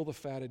says, kill the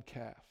fatted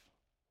calf.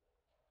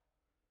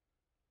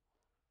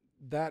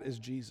 That is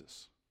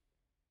Jesus.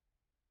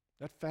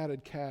 That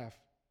fatted calf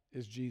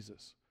is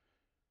Jesus.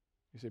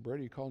 You say,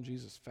 Brady, are you calling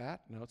Jesus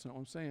fat? No, that's not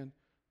what I'm saying.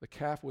 The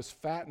calf was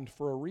fattened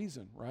for a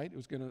reason, right? It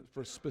was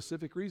for a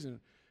specific reason.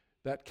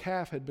 That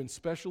calf had been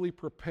specially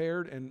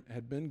prepared and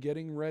had been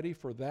getting ready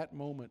for that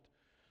moment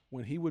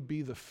when he would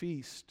be the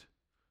feast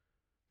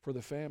for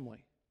the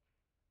family.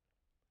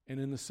 And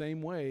in the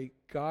same way,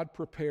 God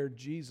prepared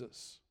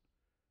Jesus.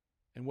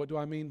 And what do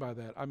I mean by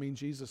that? I mean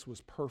Jesus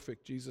was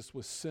perfect. Jesus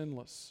was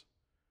sinless.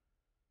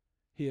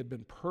 He had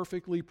been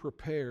perfectly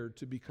prepared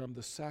to become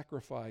the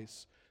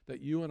sacrifice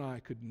that you and I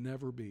could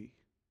never be.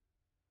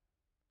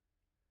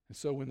 And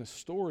so in the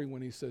story,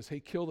 when he says, hey,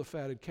 kill the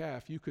fatted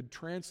calf, you could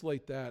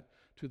translate that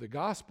to the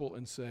gospel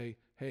and say,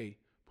 hey,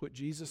 put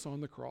Jesus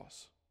on the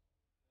cross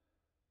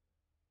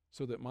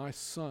so that my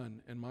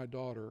son and my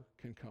daughter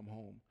can come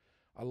home.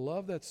 I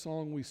love that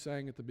song we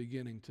sang at the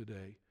beginning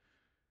today.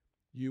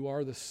 You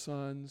are the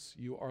sons,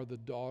 you are the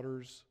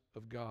daughters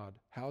of God.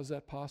 How is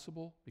that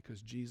possible?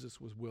 Because Jesus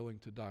was willing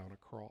to die on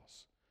a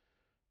cross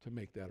to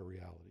make that a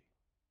reality.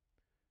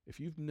 If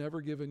you've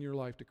never given your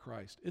life to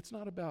Christ, it's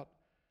not about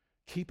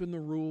keeping the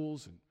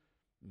rules and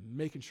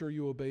making sure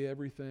you obey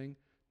everything.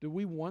 Do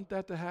we want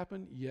that to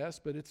happen? Yes,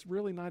 but it's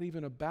really not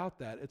even about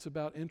that. It's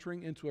about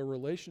entering into a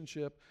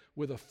relationship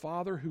with a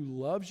Father who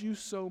loves you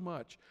so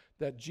much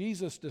that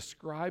Jesus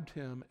described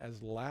him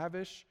as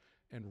lavish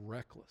and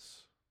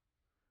reckless.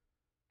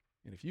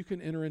 And if you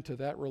can enter into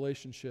that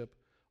relationship,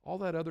 all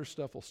that other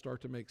stuff will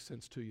start to make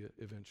sense to you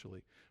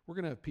eventually. We're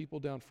going to have people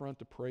down front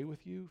to pray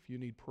with you if you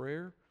need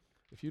prayer.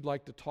 If you'd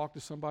like to talk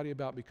to somebody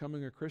about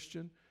becoming a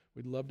Christian,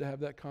 we'd love to have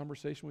that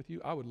conversation with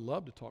you. I would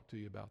love to talk to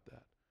you about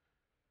that.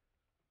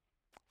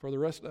 For the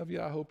rest of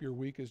you, I hope your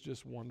week is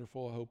just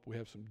wonderful. I hope we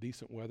have some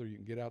decent weather. You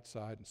can get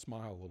outside and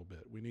smile a little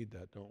bit. We need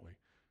that, don't we?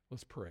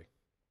 Let's pray.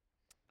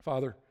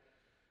 Father,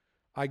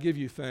 I give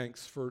you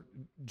thanks for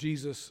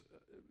Jesus'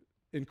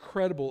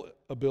 incredible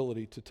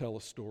ability to tell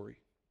a story.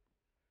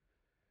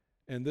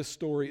 And this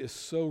story is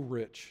so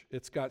rich.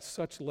 It's got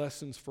such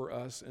lessons for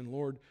us. And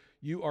Lord,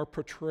 you are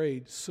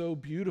portrayed so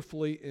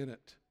beautifully in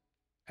it,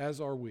 as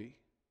are we.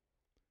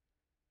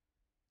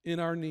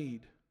 In our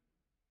need,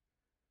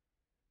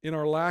 in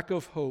our lack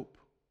of hope,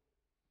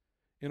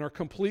 in our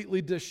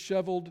completely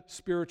disheveled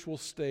spiritual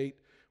state,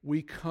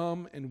 we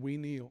come and we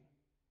kneel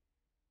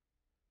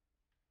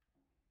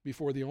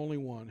before the only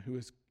one who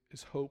is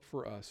hope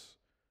for us,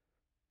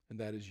 and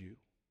that is you.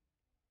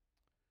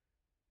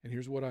 And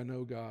here's what I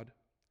know, God.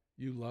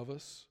 You love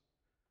us,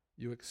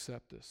 you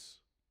accept us,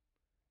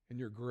 and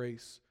your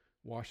grace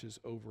washes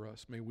over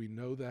us. May we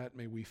know that,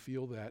 may we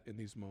feel that in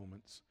these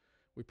moments.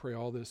 We pray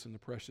all this in the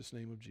precious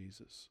name of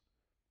Jesus.